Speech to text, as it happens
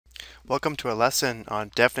Welcome to a lesson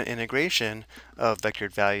on definite integration of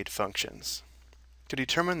vectored valued functions. To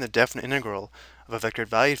determine the definite integral of a vectored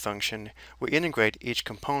valued function, we integrate each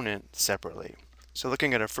component separately. So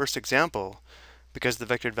looking at our first example, because the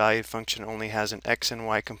vectored valued function only has an x and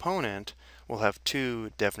y component, we'll have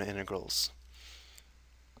two definite integrals.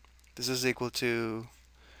 This is equal to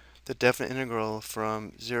the definite integral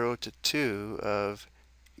from 0 to 2 of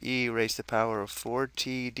e raised to the power of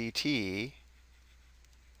 4t dt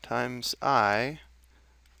times I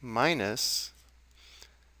minus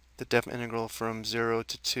the definite integral from 0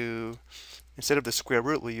 to 2. Instead of the square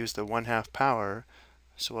root, we'll use the 1/2 power.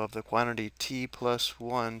 So we'll have the quantity t plus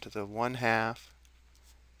 1 to the 1/2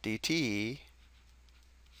 dt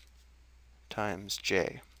times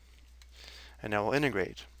j. And now we'll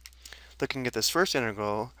integrate. Looking at this first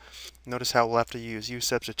integral, notice how we'll have to use u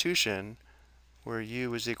substitution, where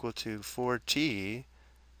u is equal to 4t,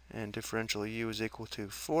 and differential u is equal to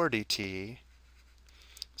 4 dt.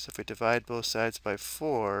 So if we divide both sides by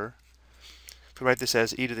 4, if we write this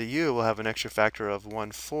as e to the u, we'll have an extra factor of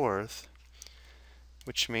 1/4,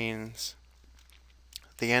 which means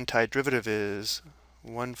the antiderivative is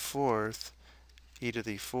 1/4 e to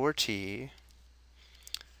the 4t.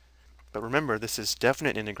 But remember, this is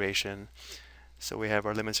definite integration, so we have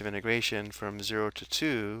our limits of integration from 0 to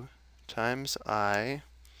 2 times I,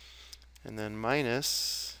 and then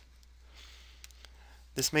minus.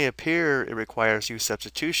 This may appear it requires u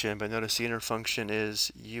substitution, but notice the inner function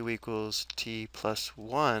is u equals t plus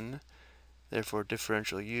 1, therefore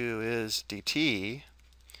differential u is dt.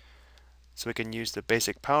 So we can use the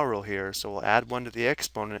basic power rule here, so we'll add 1 to the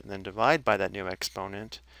exponent and then divide by that new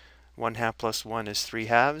exponent. 1/2 plus 1 is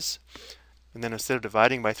 3/2, and then instead of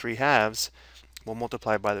dividing by 3/2, we'll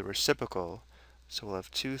multiply by the reciprocal. So we'll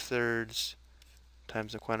have 2/3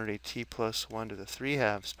 times the quantity t plus 1 to the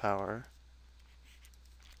 3/2 power,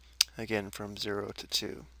 again from 0 to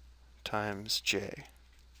 2, times j.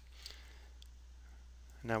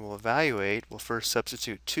 Now we'll evaluate. We'll first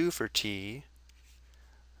substitute 2 for t.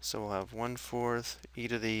 So we'll have 1/4 e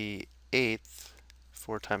to the 8th,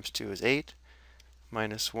 4 times 2 is 8,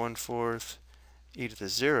 minus 1/4 e to the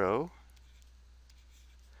 0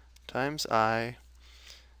 times I.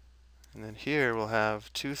 And then here we'll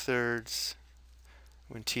have 2/3.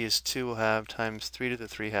 When t is 2, we'll have times 3 to the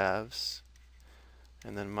 3/2,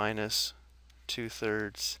 and then minus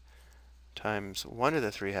 2/3 times 1 to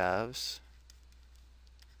the 3/2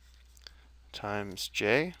 times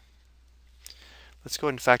j. Let's go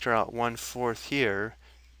ahead and factor out 1/4 here.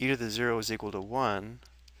 E to the 0 is equal to 1,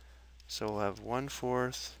 so we'll have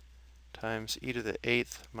 1/4 times e to the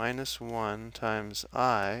 8th minus 1 times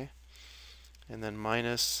I, and then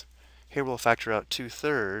minus, here we'll factor out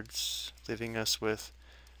 2/3, leaving us with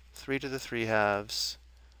 3 to the 3/2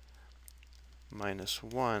 minus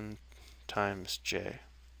 1 times j.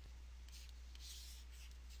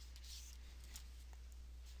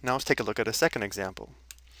 Now let's take a look at a second example.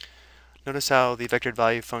 Notice how the vectored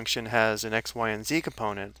value function has an x, y, and z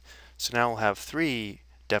component, so now we'll have three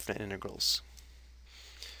definite integrals.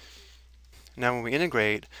 Now when we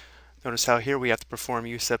integrate, notice how here we have to perform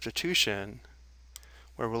u substitution,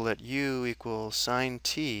 where we'll let u equal sine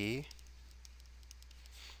t.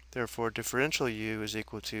 Therefore, differential u is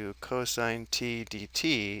equal to cosine t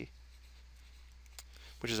dt,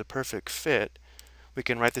 which is a perfect fit. We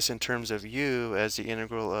can write this in terms of u as the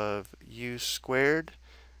integral of u squared,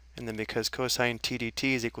 and then because cosine t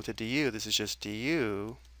dt is equal to du, this is just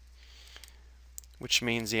du, which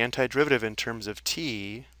means the antiderivative in terms of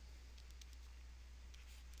t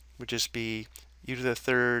would just be u to the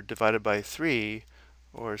 3rd divided by 3,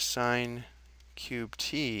 or sine cubed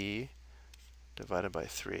t divided by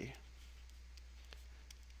 3.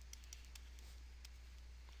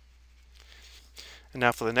 And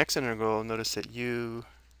now for the next integral, notice that u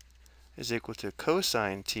is equal to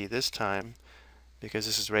cosine t this time, because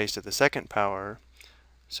this is raised to the 2nd power.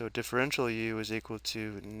 So differential u is equal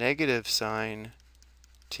to negative sine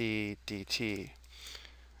t dt,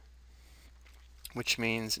 which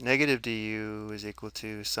means negative du is equal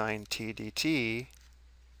to sine t dt.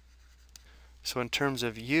 So in terms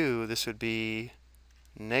of u, this would be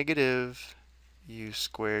negative u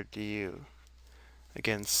squared du.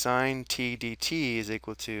 Again, sine t dt is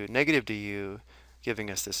equal to negative du,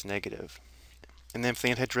 giving us this negative. And then for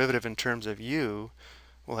the antiderivative in terms of u,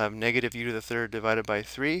 we'll have negative u to the 3rd divided by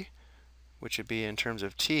 3, which would be in terms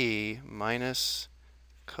of t minus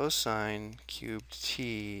cosine cubed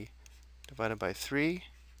t divided by 3.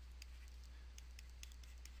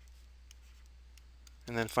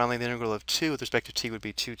 And then finally the integral of 2 with respect to t would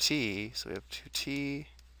be 2t, so we have 2t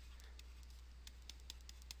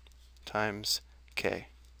times k.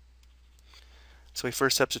 So we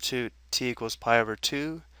first substitute t equals pi over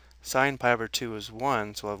 2. Sine pi over 2 is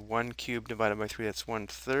 1, so we'll have 1 cubed divided by 3, that's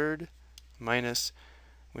 1/3, minus,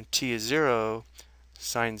 when t is 0,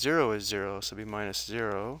 sine 0 is 0, so it'll be minus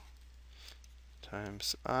 0,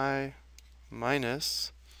 times I,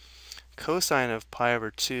 minus, cosine of pi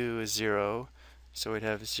over 2 is 0, so we'd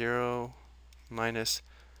have 0 minus,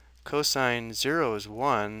 cosine 0 is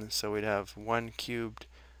 1, so we'd have 1 cubed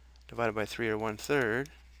divided by 3, or 1/3,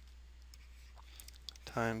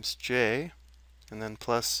 times j, and then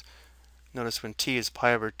plus, notice when t is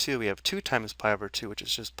pi over 2, we have 2 times pi over 2, which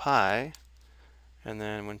is just pi, and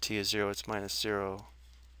then when t is 0, it's minus 0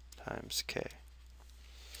 times k.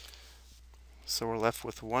 So we're left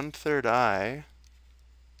with 1/3 I,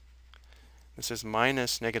 this is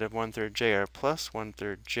minus negative 1/3 j, or plus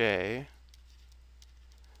 1/3 j,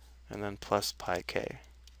 and then plus pi k.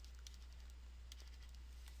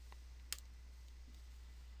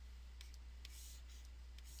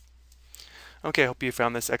 Okay, I hope you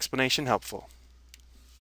found this explanation helpful.